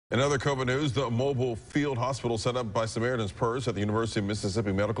In other COVID news, the mobile field hospital set up by Samaritan's Purse at the University of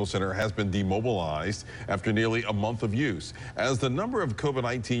Mississippi Medical Center has been demobilized after nearly a month of use. As the number of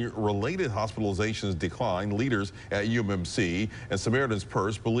COVID-19 related hospitalizations declined, leaders at UMMC and Samaritan's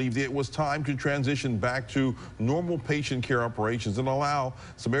Purse believed it was time to transition back to normal patient care operations and allow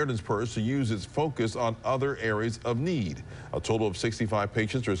Samaritan's Purse to use its focus on other areas of need. A total of 65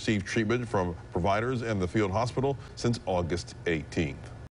 patients received treatment from providers in the field hospital since August 18th.